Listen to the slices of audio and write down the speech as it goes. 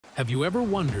Have you ever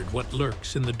wondered what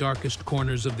lurks in the darkest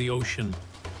corners of the ocean,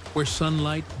 where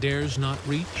sunlight dares not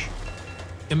reach?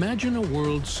 Imagine a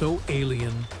world so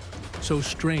alien, so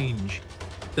strange,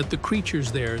 that the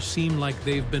creatures there seem like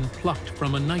they've been plucked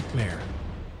from a nightmare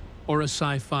or a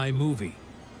sci-fi movie.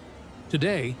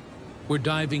 Today, we're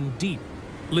diving deep,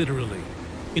 literally,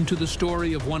 into the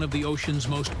story of one of the ocean's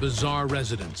most bizarre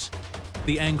residents,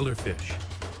 the anglerfish.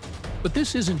 But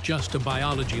this isn't just a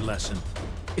biology lesson.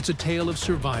 It's a tale of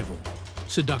survival,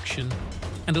 seduction,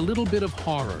 and a little bit of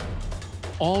horror,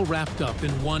 all wrapped up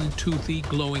in one toothy,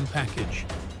 glowing package.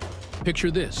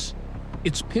 Picture this.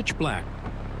 It's pitch black,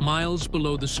 miles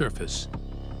below the surface.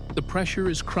 The pressure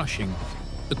is crushing,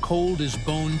 the cold is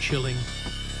bone-chilling,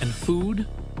 and food?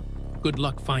 Good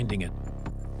luck finding it.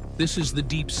 This is the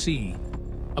deep sea,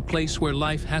 a place where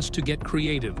life has to get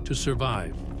creative to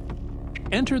survive.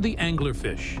 Enter the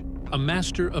anglerfish, a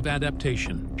master of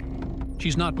adaptation.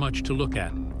 She's not much to look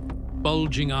at.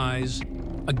 Bulging eyes,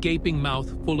 a gaping mouth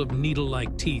full of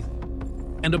needle-like teeth,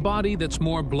 and a body that's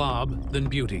more blob than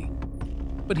beauty.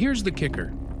 But here's the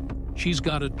kicker. She's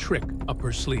got a trick up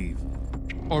her sleeve.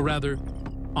 Or rather,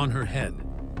 on her head.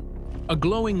 A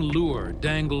glowing lure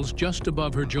dangles just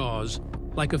above her jaws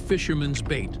like a fisherman's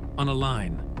bait on a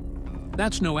line.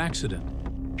 That's no accident.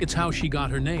 It's how she got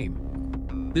her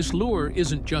name. This lure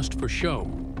isn't just for show.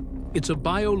 It's a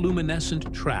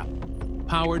bioluminescent trap,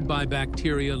 powered by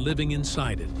bacteria living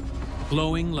inside it,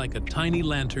 glowing like a tiny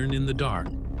lantern in the dark.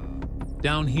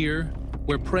 Down here,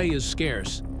 where prey is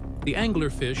scarce, the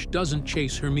anglerfish doesn't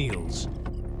chase her meals.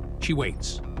 She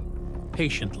waits,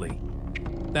 patiently.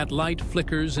 That light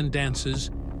flickers and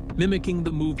dances, mimicking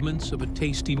the movements of a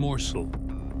tasty morsel.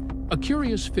 A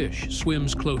curious fish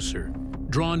swims closer,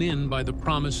 drawn in by the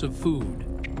promise of food.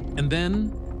 And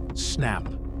then, snap.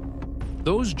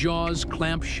 Those jaws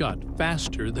clamp shut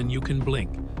faster than you can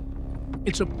blink.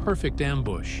 It's a perfect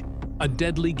ambush, a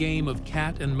deadly game of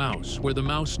cat and mouse where the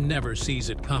mouse never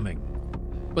sees it coming.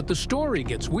 But the story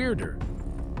gets weirder.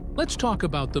 Let's talk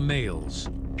about the males.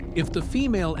 If the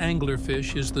female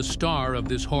anglerfish is the star of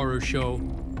this horror show,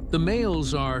 the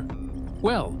males are,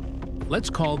 well,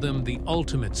 let's call them the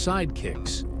ultimate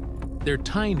sidekicks. They're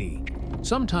tiny,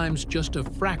 sometimes just a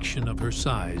fraction of her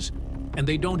size, and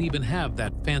they don't even have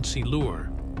that fancy lure.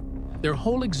 Their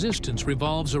whole existence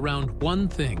revolves around one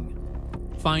thing: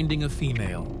 finding a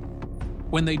female.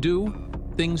 When they do,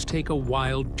 things take a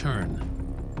wild turn.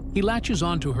 He latches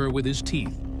onto her with his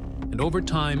teeth, and over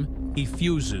time, he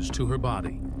fuses to her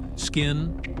body.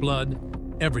 Skin, blood,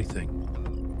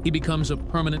 everything. He becomes a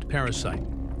permanent parasite,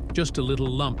 just a little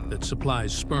lump that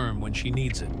supplies sperm when she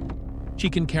needs it. She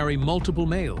can carry multiple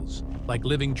males, like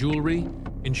living jewelry,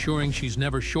 ensuring she's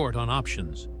never short on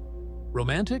options.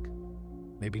 Romantic?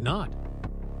 Maybe not.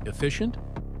 Efficient?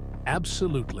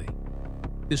 Absolutely.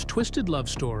 This twisted love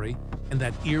story and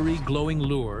that eerie, glowing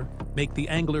lure make the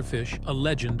anglerfish a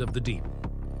legend of the deep.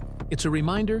 It's a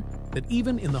reminder that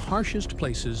even in the harshest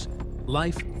places,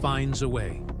 life finds a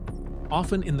way,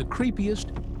 often in the creepiest,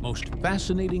 most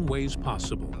fascinating ways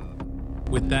possible.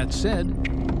 With that said,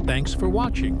 thanks for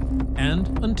watching,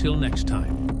 and until next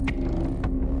time.